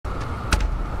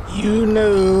You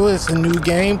know, it's a new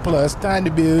game plus. Time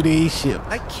to build a ship.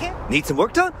 I can't. Need some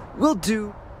work done? Will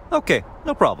do. Okay,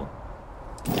 no problem.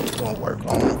 Gonna work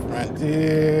on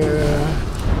Frontier.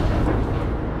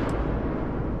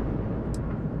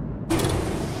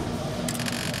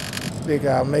 Think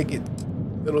I'll make it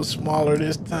a little smaller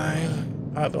this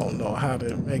time. I don't know how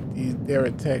to make these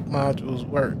Deratech modules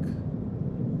work.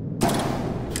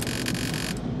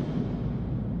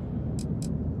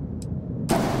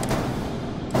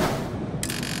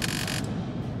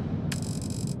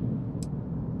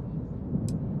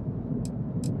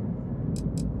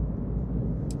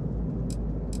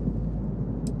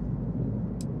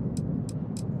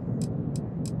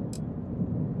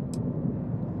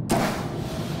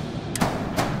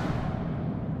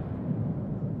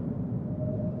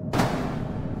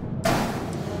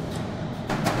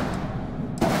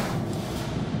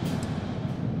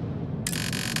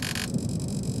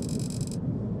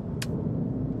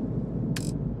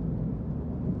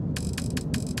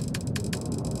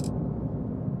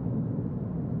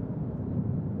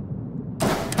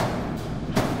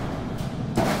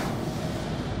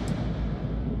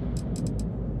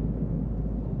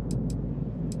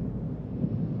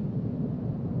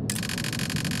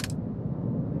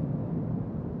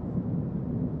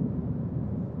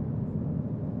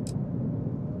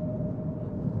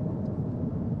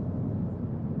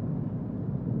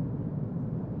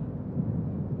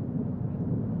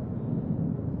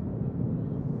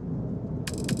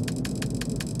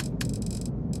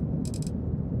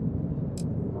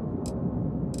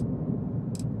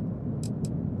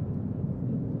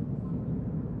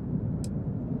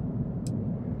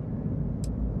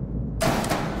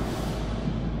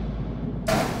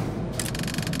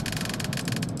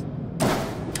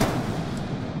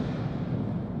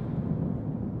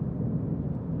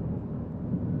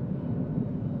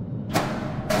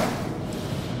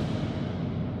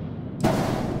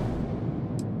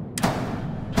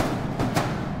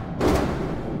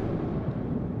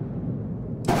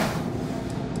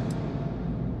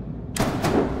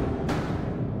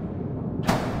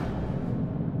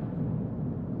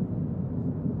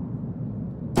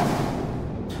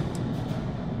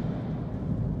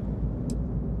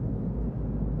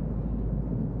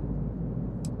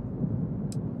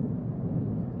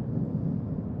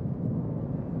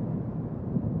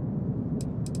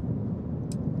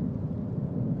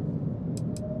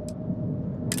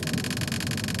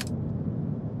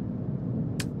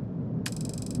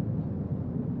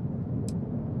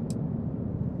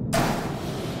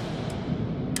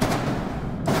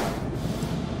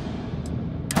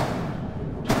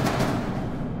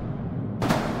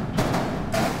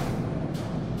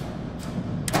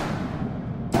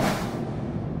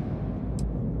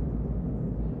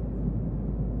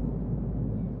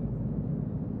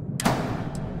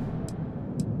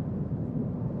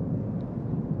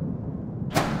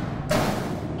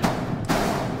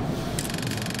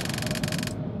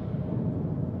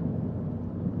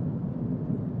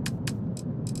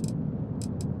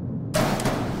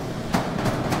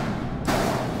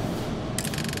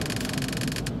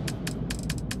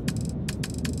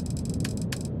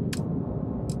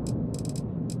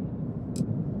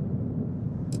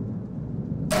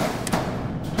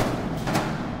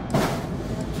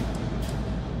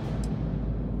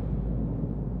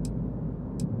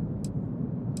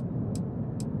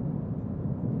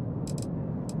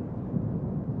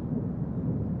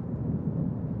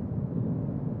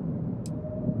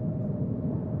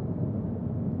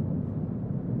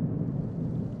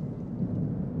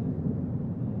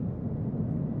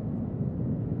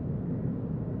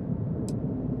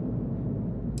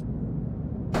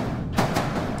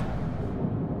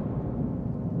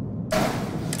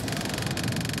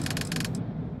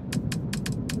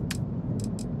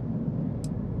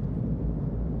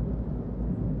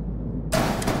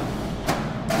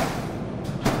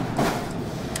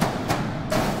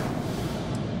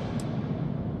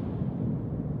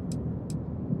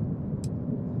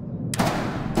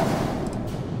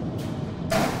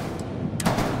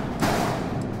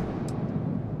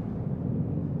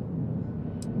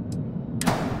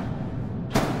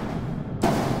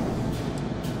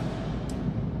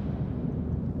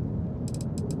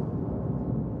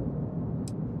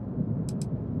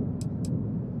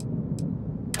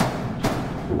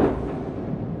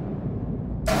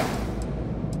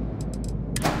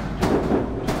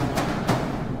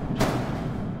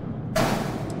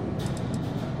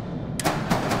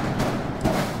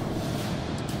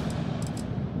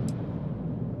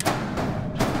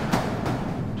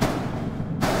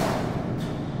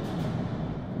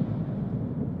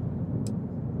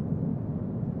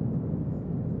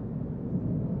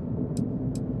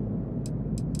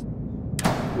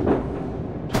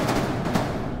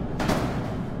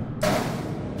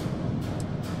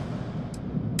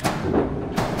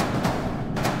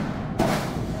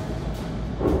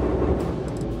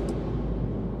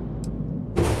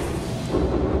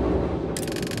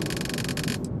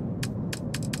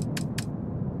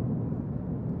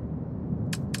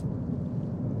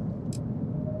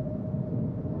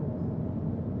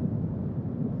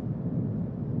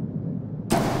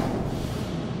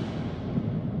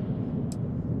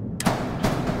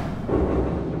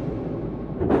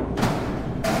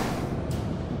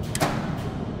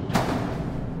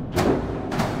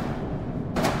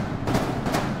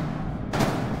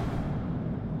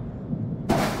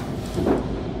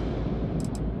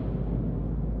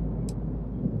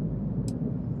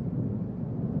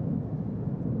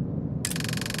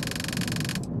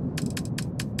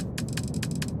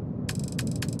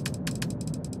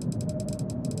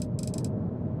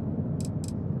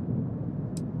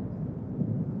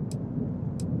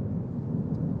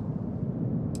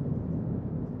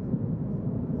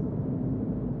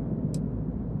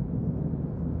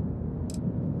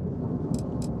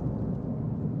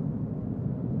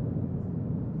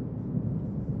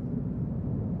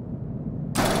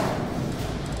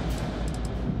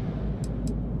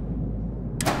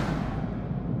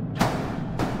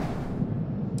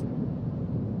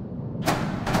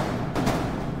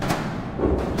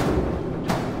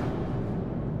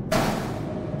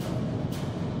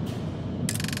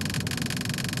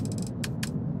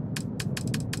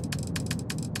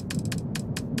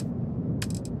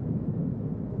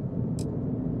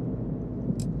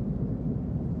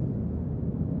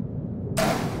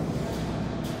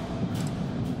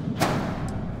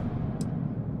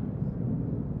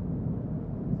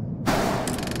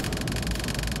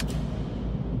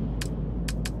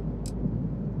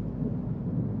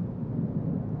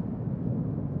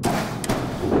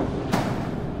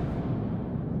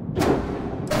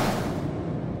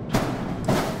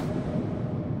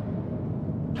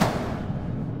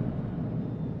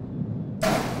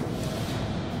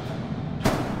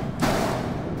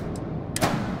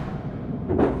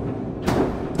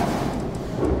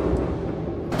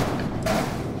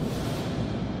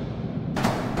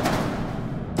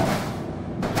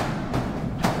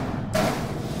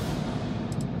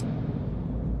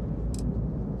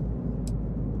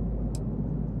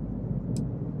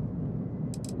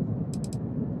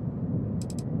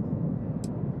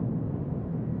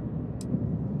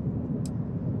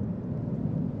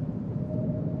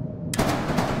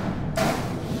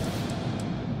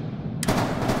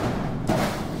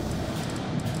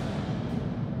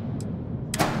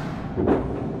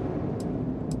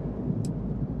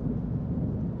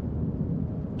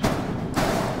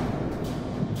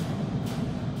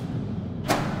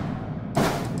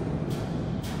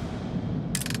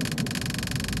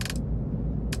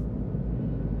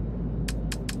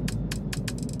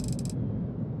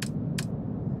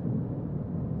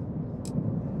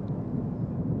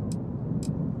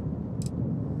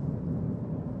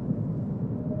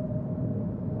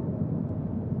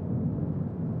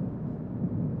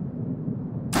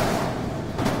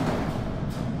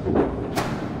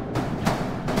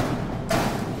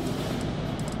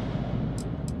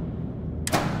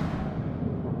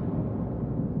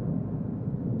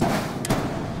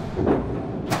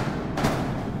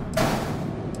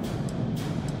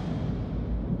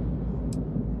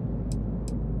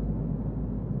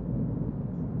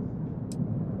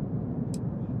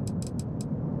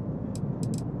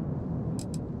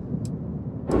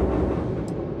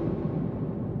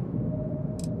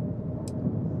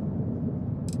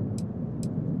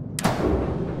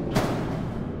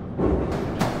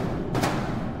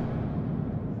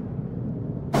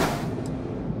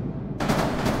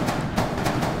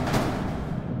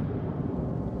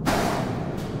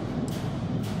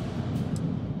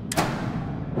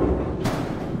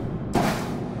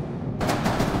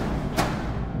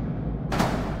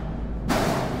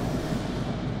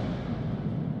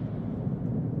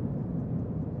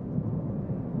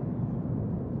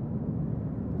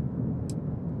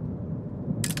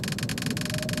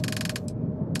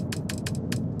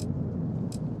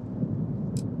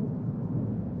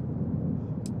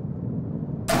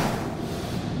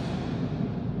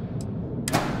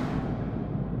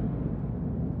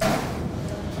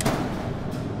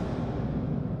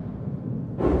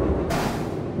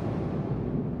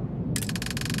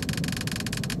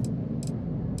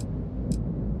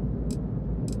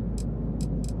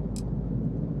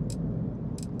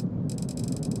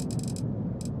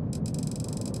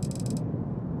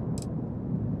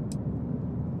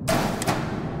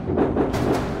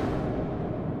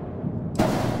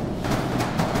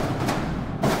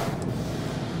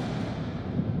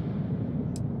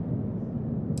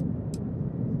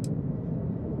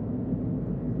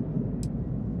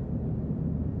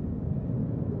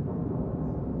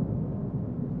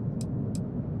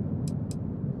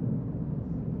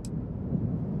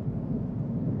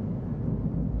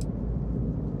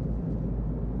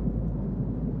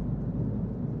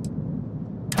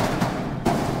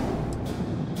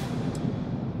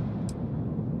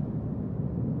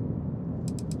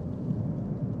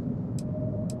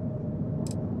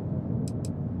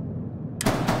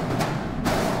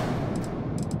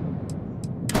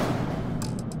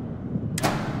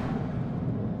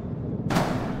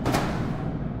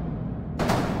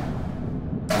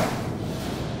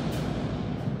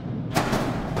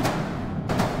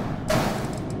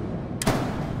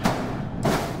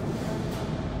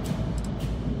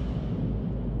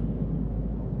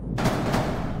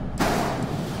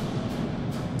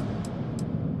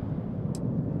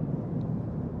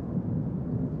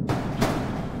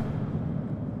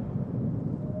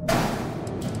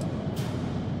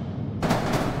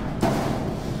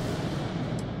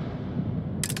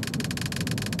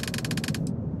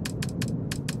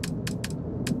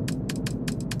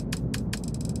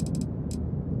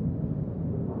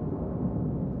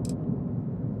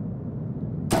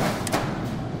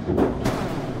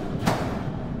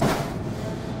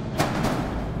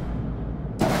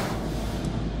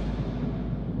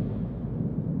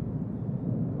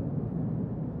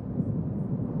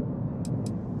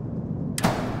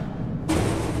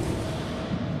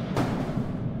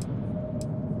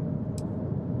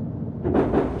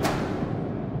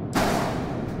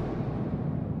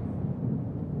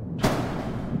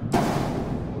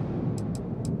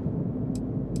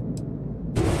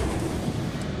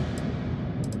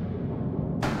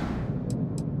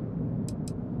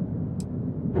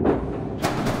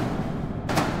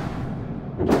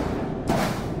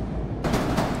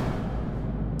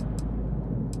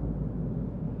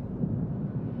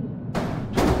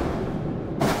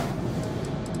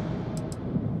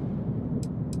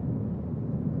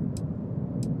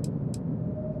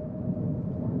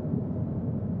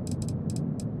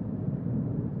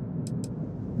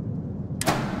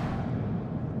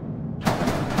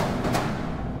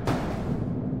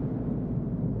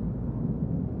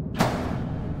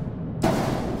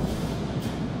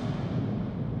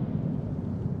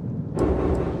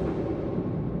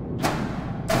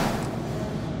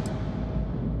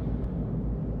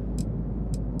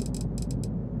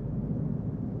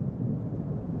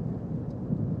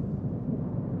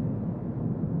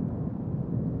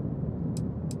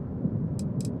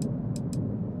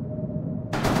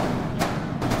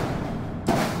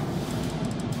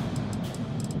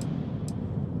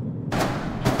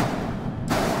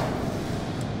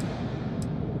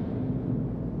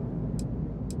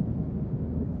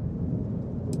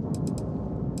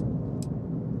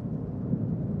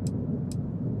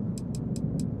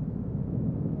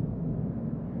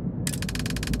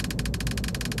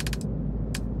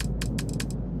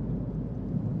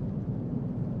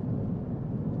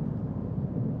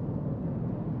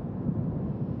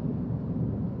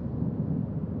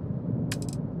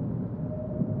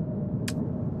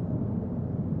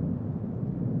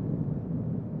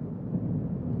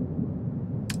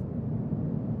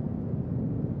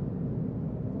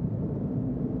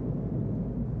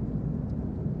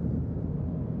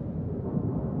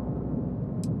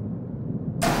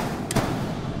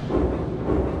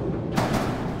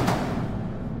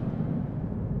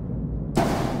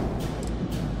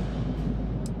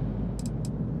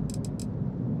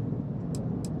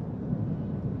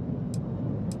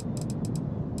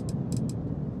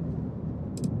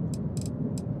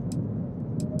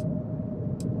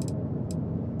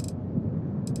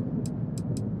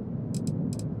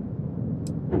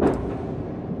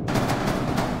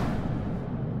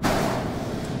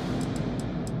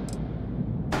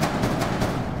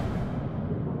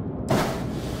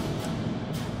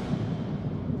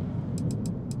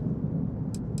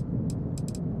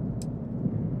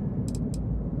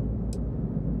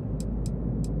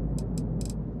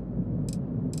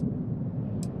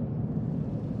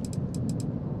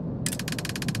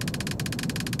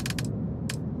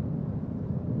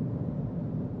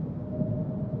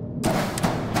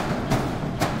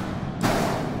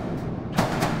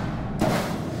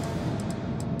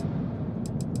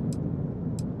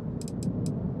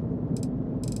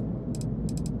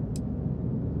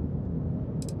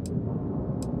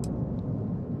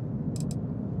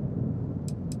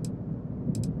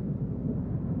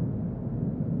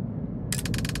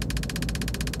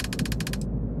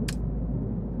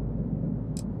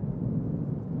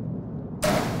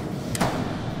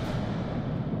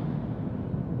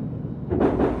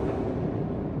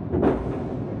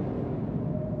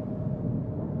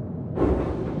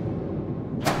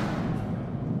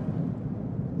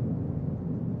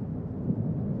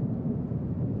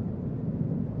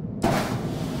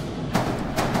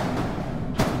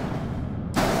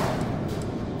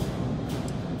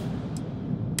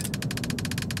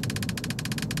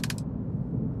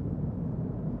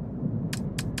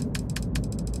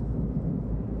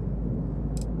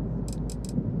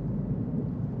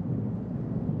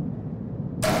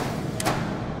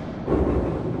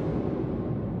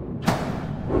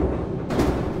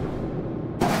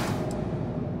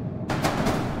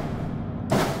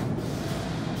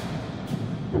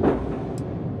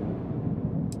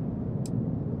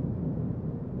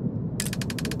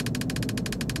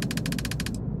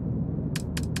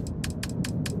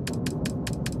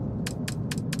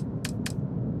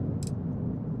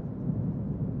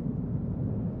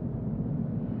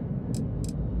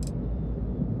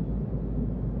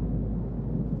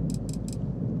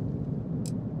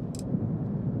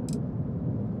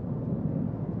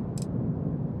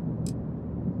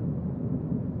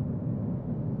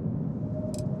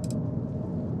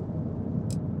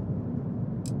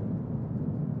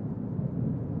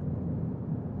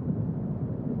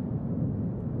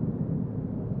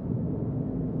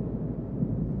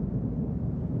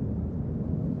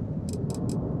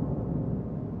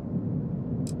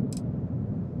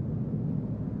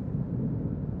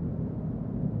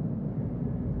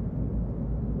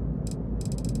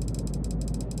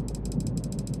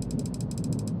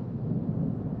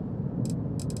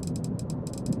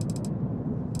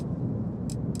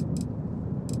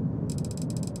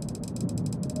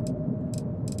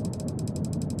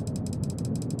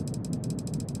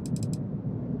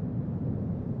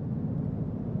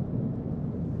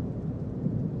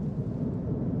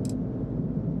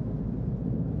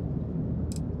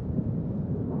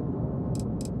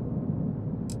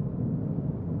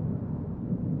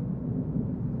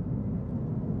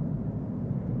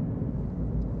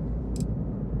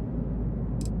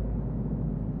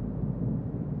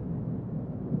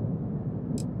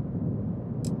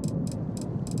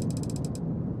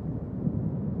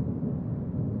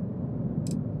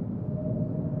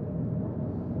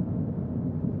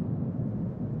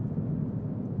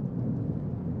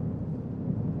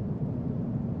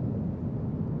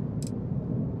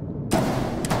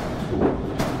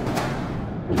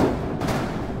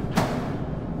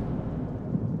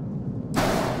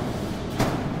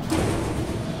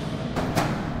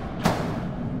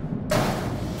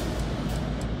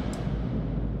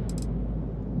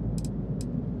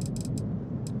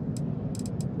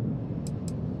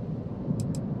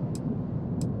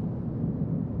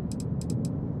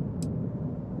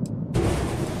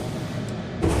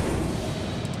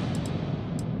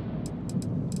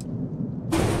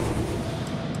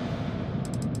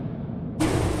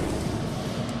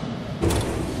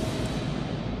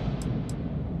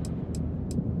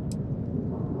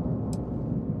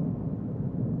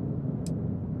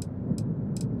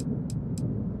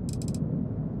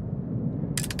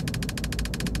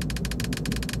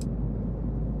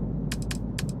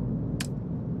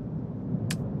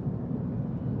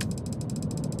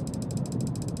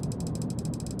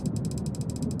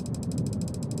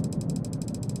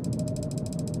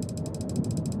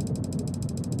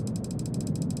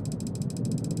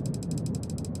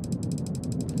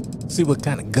 see what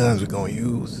kind of guns we're gonna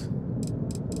use.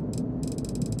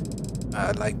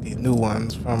 I like these new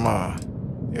ones from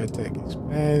Airtech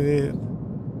Expanded.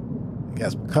 They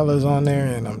got some colors on there,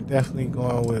 and I'm definitely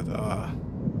going with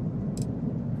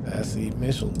Sassy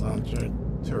missile launcher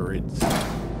turrets.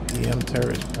 EM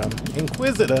turrets from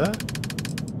Inquisitor.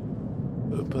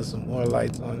 We'll put some more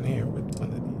lights on here with one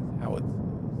of these howitzers.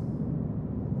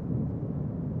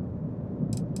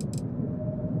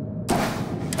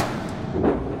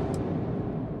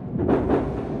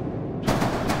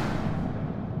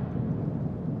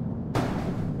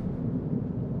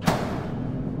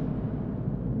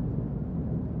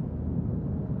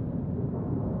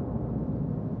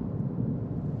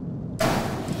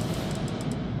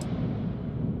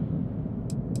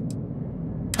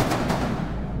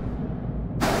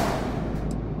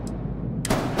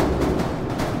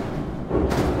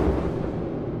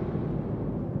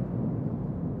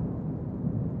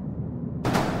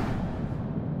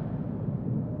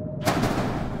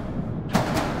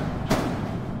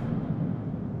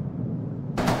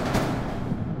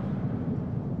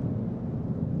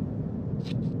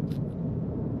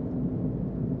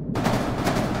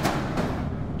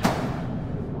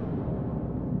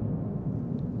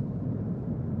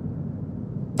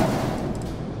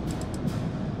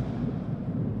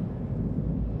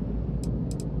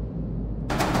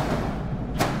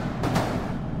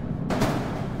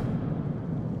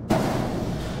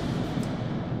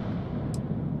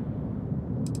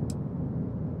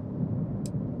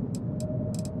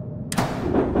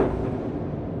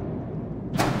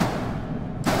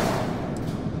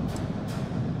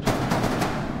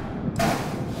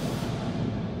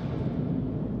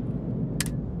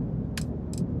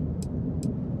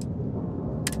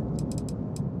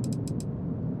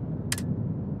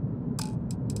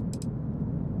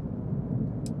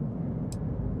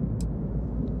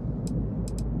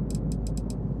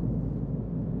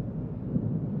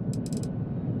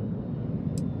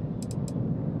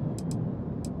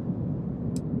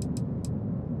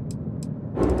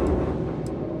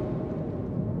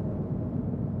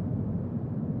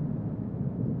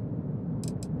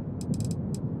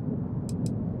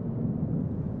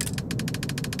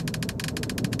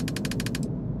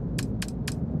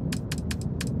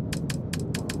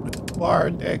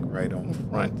 Bar deck right on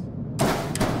front.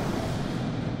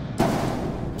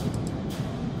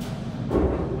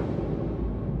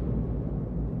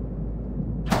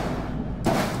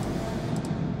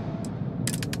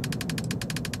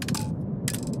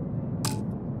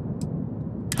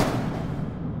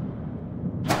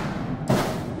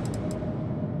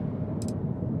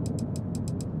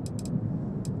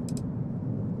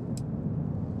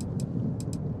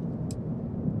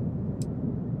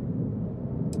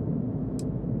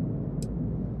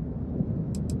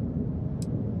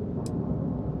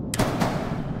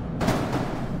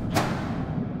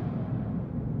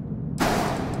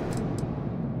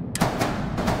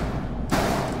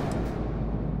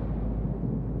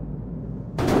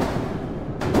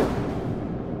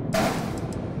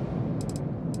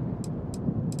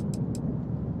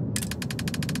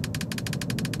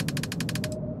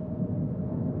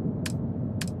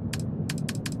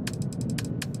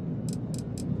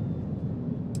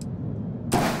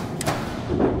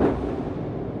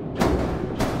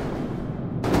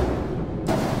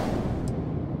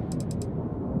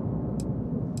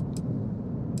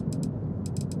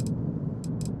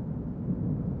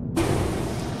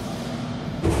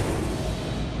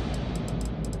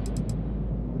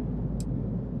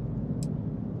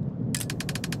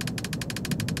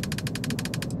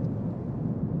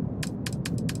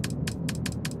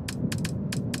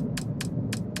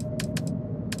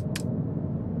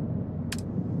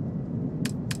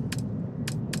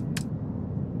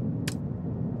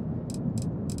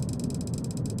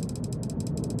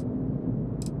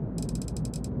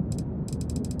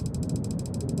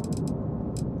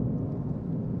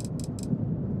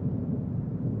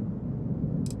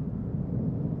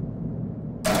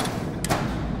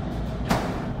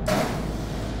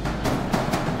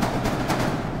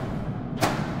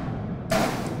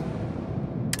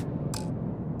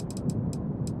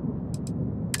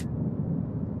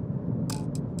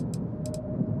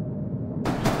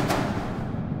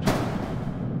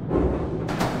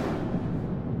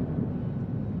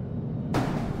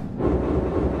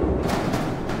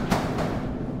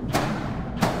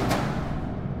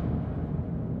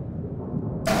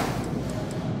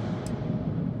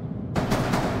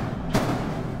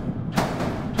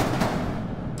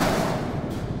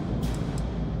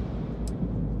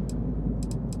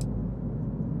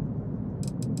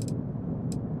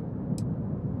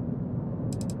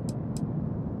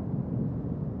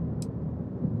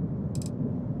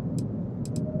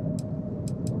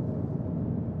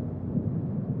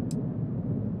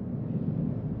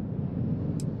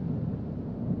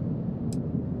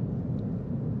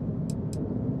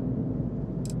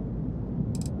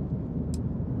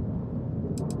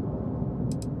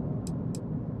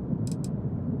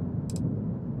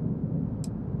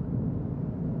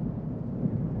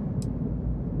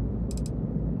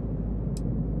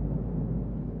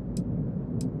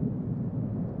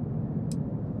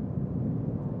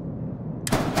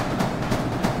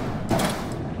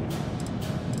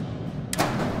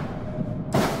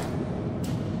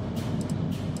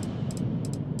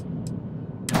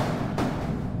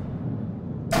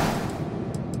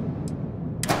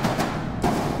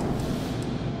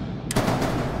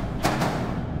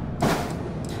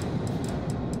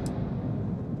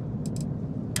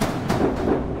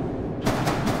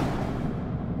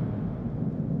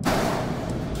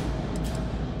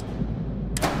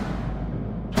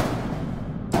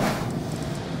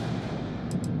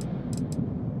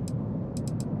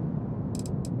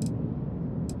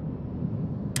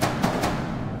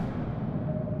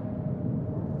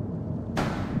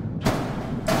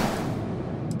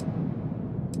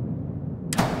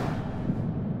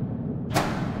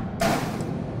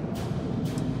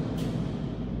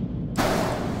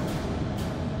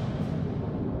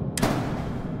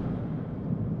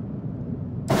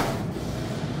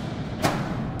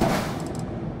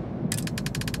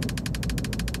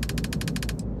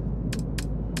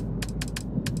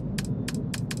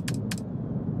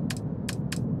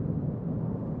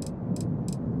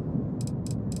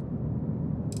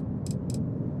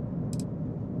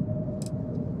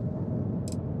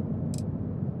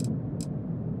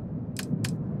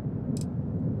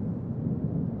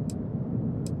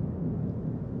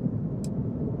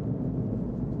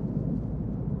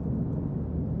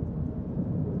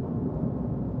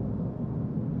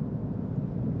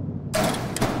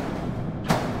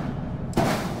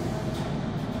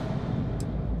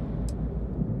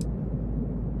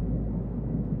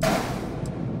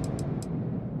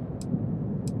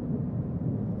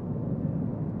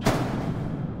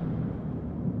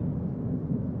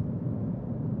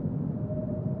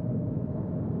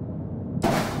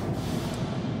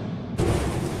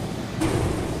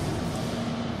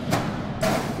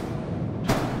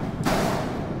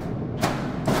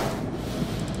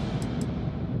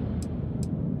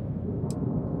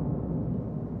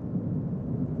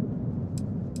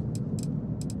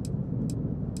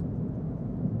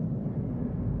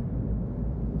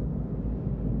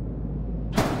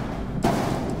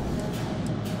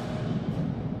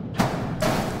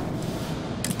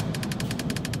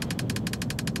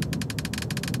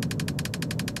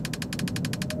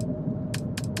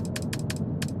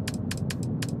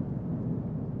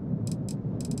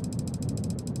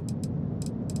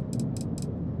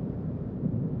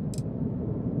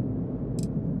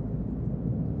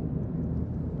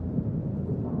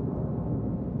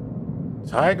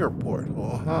 Tiger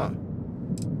porthole, huh?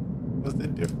 What's the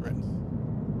difference?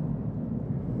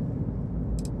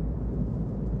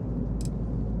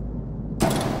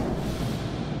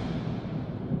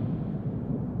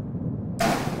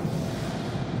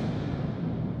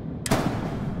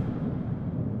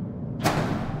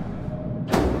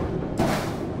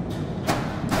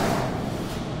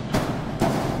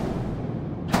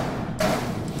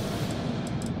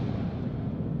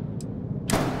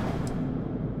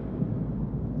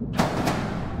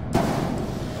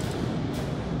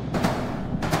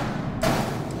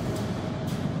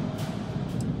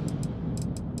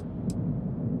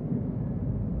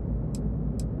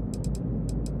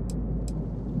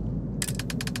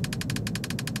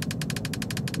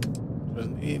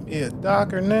 Need me a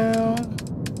docker now.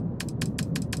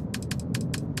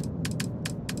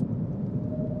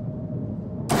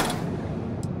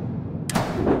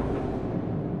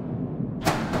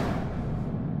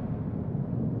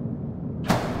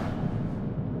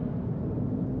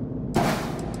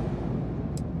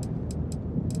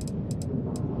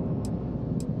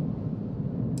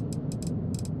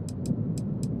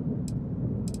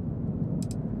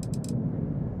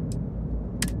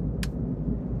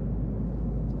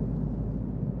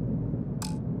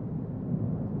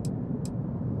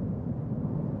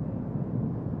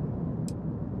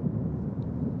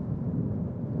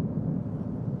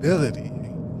 Ability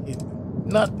ain't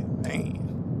nothing, man.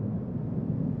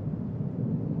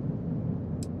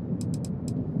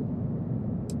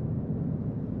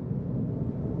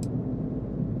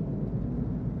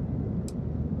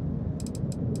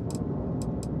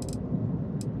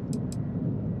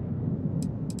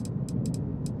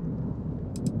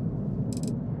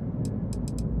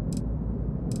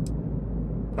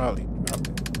 Probably drop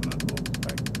it when I go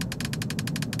back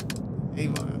to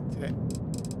Avon Tech.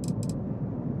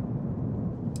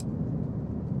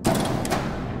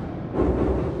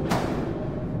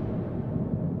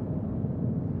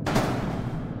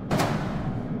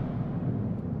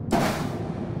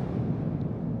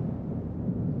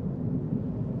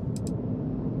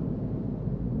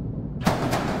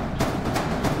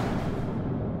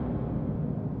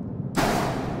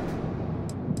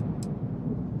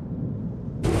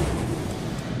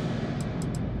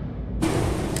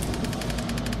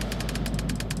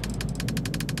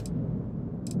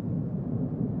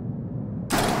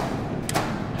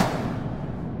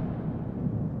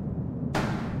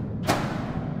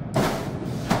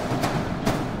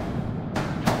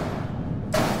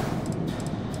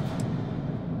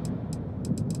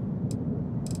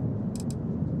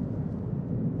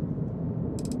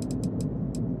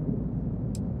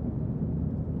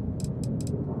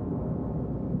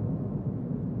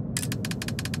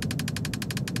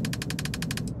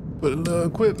 Put a little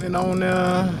equipment on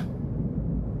there.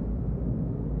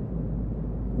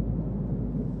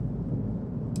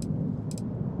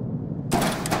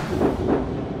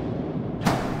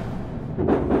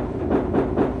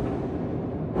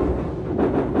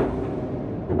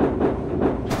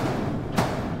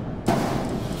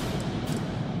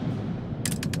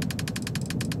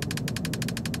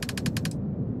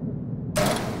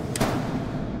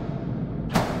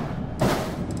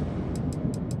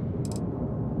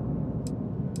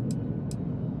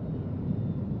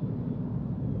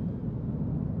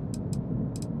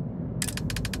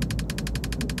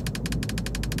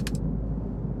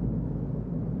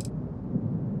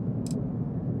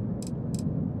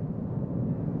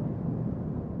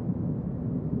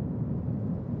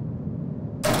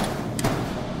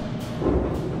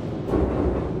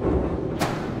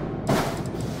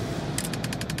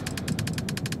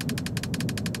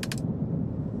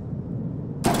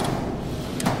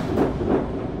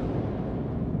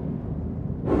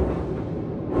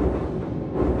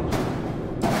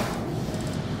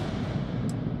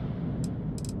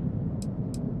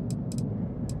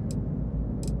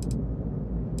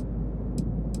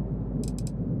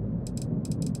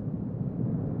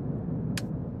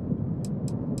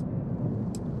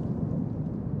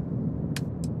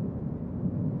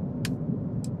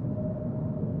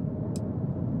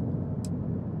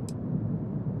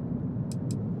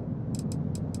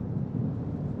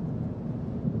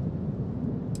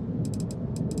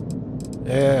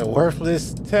 Yeah,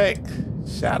 Worthless Tech.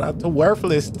 Shout out to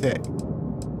Worthless Tech.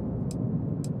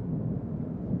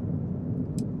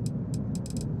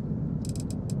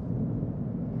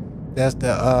 That's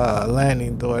the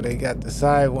landing door. They got the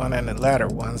side one and the ladder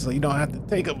one, so you don't have to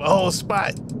take up a whole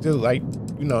spot. Just like,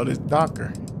 you know, this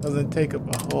docker doesn't take up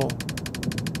a whole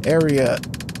area.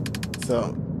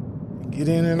 So get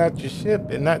in and out your ship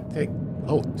and not take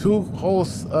two whole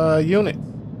units.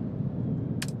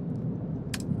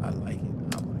 I like it.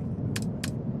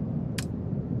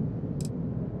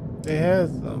 they had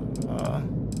some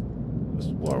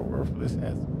swore worthless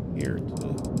has some here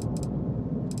too.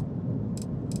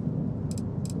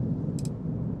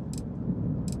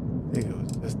 I think it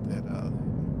was just that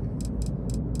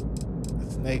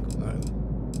the snake one.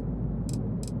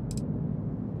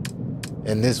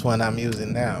 And this one I'm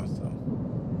using now, so.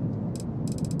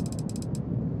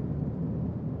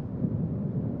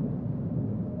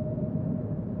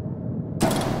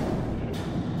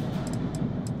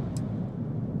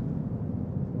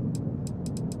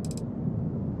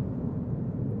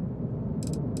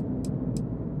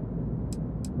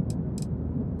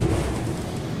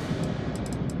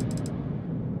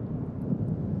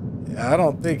 I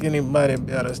don't think anybody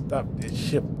be able to stop this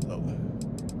ship though.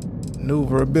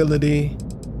 Maneuverability,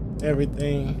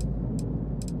 everything.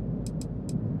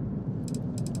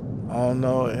 I don't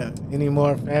know any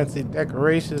more fancy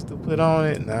decorations to put on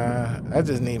it. Nah, I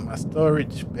just need my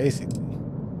storage basically.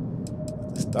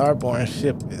 The Starborn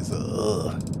ship is a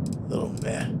little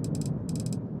meh.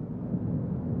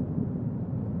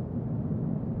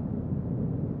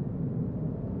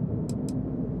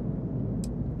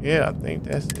 Yeah, I think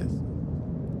that's it.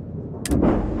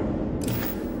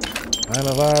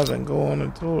 Finalize and go on a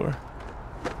tour.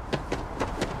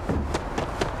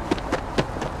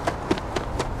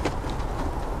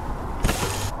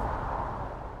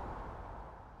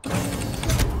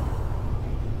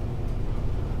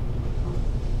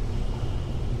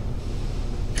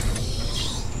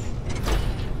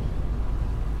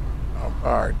 Our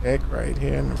bar deck right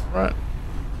here in the front.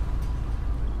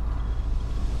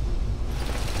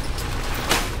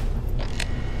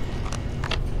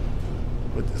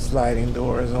 With the sliding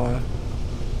doors on.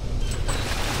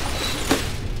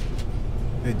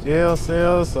 The jail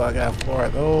cells, so I got 4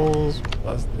 of those,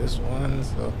 plus this one,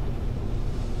 so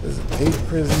there's 8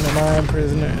 prisoners, 9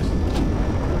 prisoners.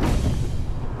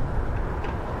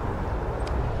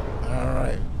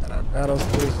 Alright, got our battle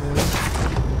stations.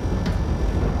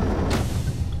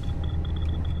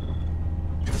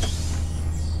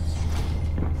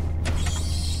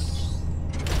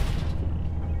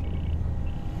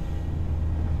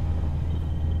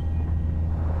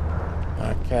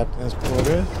 Captain's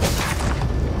quarters.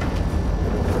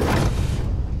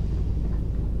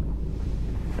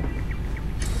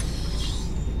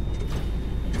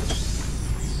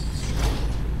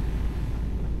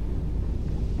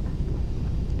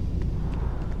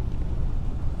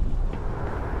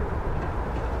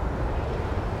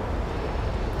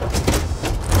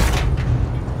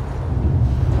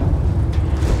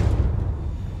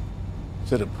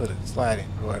 Should have put a sliding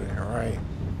door there, right?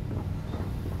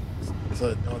 So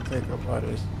it don't take up all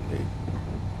this space.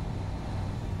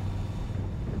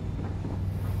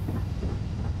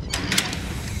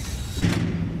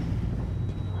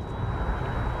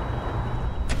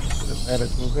 The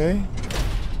medical bay.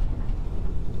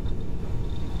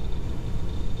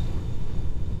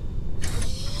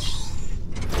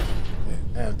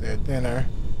 They have their dinner.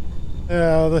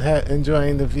 They're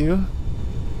enjoying the view.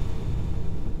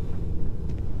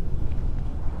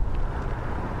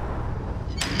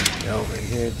 Over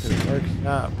here to the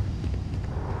workshop.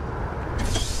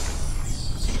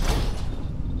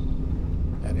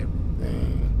 Got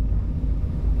everything.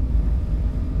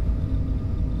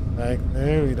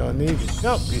 Recycler, we don't need the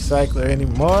jump recycler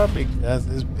anymore because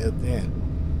it's built in.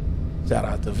 Shout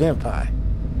out to Vampire.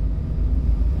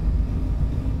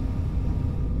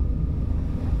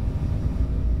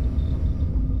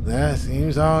 That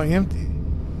seems all empty.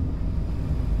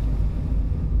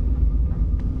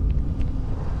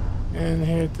 And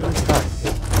here to the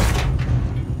cockpit.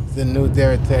 It's the new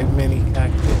Deratech mini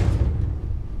cockpit.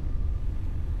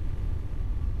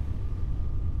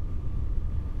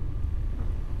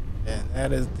 And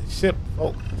that is the ship,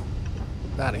 folks.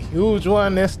 Not a huge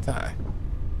one this time,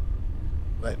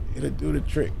 but it'll do the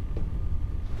trick.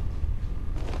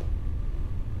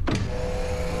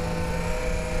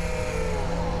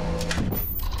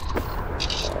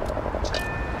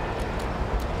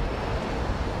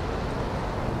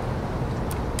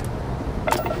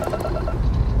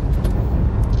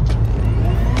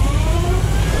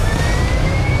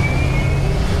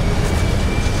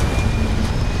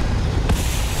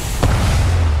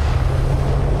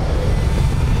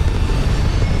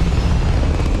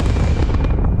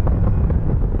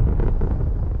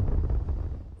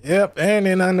 Yep, and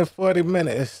in under 40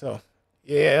 minutes. So,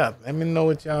 yeah, let me know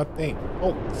what y'all think,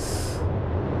 folks.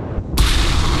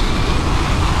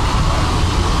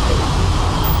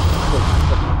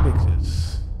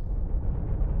 Pictures.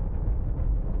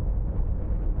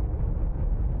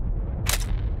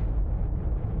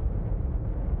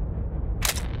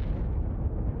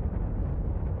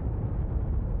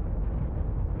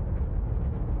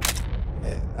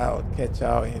 And I'll catch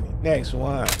y'all in the next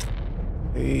one.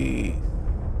 Peace.